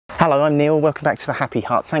Hello, I'm Neil. Welcome back to the Happy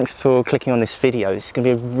Hut. Thanks for clicking on this video. This is going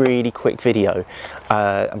to be a really quick video.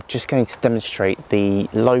 I'm just going to demonstrate the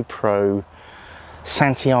LOWEPRO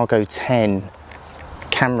Santiago 10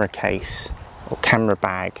 camera case or camera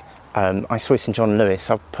bag. I saw this in John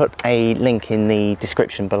Lewis. I'll put a link in the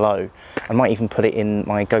description below. I might even put it in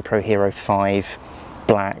my GoPro Hero5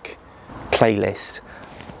 Black playlist.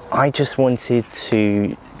 I just wanted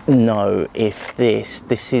to know if this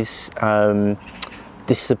is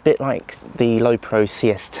a bit like the LOWEPRO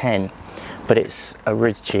CS10, but it's a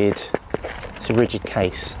rigid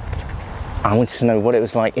case. I wanted to know what it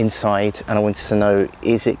was like inside, and I wanted to know,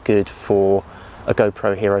 is it good for a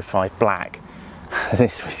GoPro Hero5 Black?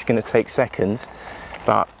 This is going to take seconds,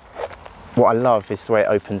 but what I love is the way it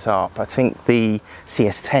opens up. I think the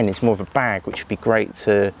CS10 is more of a bag, which would be great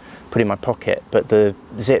to put in my pocket, but the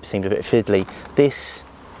zip seemed a bit fiddly. This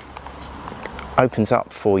opens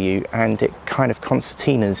up for you and it kind of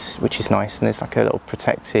concertinas, which is nice, and there's like a little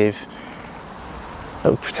protective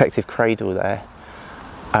cradle there.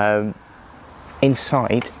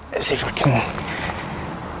 Inside, let's see if I can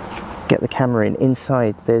get the camera in.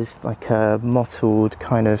 Inside there's like a mottled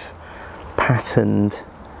kind of patterned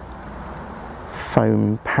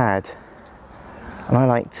foam pad, and I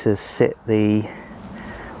like to sit the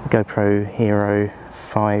GoPro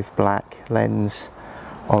Hero5 Black lens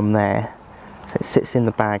on there. So it sits in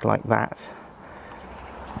the bag like that,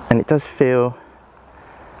 and it does feel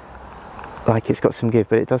like it's got some give,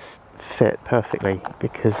 but it does fit perfectly,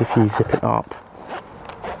 because if you zip it up,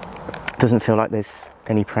 it doesn't feel like there's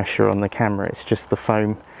any pressure on the camera. It's just the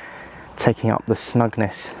foam taking up the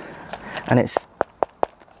snugness, and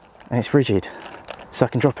it's rigid, so I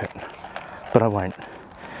can drop it, but I won't.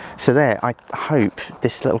 So there, I hope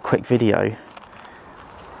this little quick video,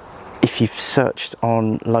 if you've searched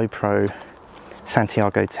on LOWEPRO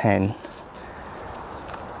Santiago 10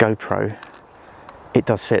 GoPro, it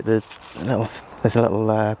does fit. There's a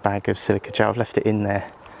little bag of silica gel. I've left it in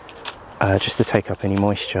there just to take up any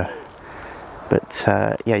moisture, but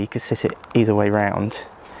yeah, you could sit it either way round.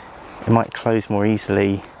 It might close more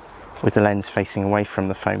easily with the lens facing away from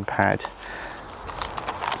the foam pad.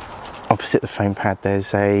 Opposite the foam pad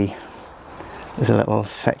there's a little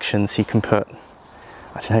section, so you can put,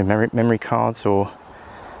 I don't know, memory cards or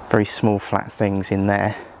very small flat things in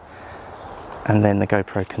there, and then the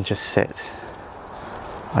GoPro can just sit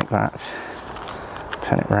like that.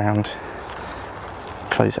 Turn it around,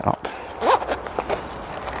 close it up.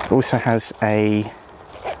 It also has a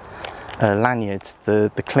lanyard.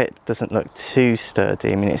 The clip doesn't look too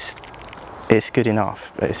sturdy. I mean, it's good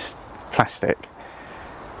enough, but it's plastic,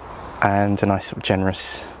 and a nice sort of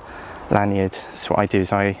generous lanyard. So what I do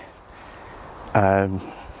is I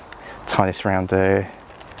tie this around a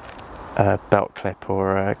belt clip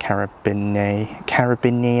or a carabinier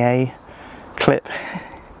clip.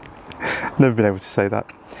 Never been able to say that.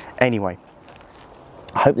 Anyway,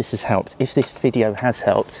 I hope this has helped. If this video has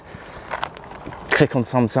helped, click on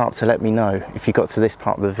thumbs up to let me know if you got to this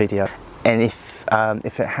part of the video. And if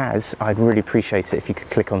it has, I'd really appreciate it if you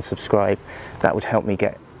could click on subscribe. That would help me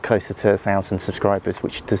get closer to 1,000 subscribers,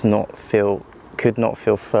 which could not feel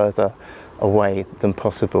further away than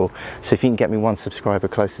possible. So if you can get me one subscriber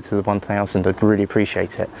closer to the 1,000, I'd really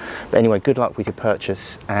appreciate it. But anyway, good luck with your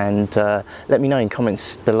purchase, and let me know in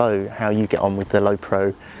comments below how you get on with the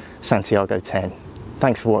LOWEPRO Santiago 10.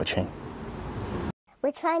 Thanks for watching. We're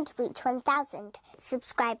trying to reach 1,000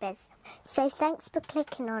 subscribers, so thanks for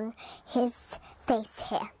clicking on his face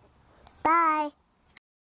here. Bye!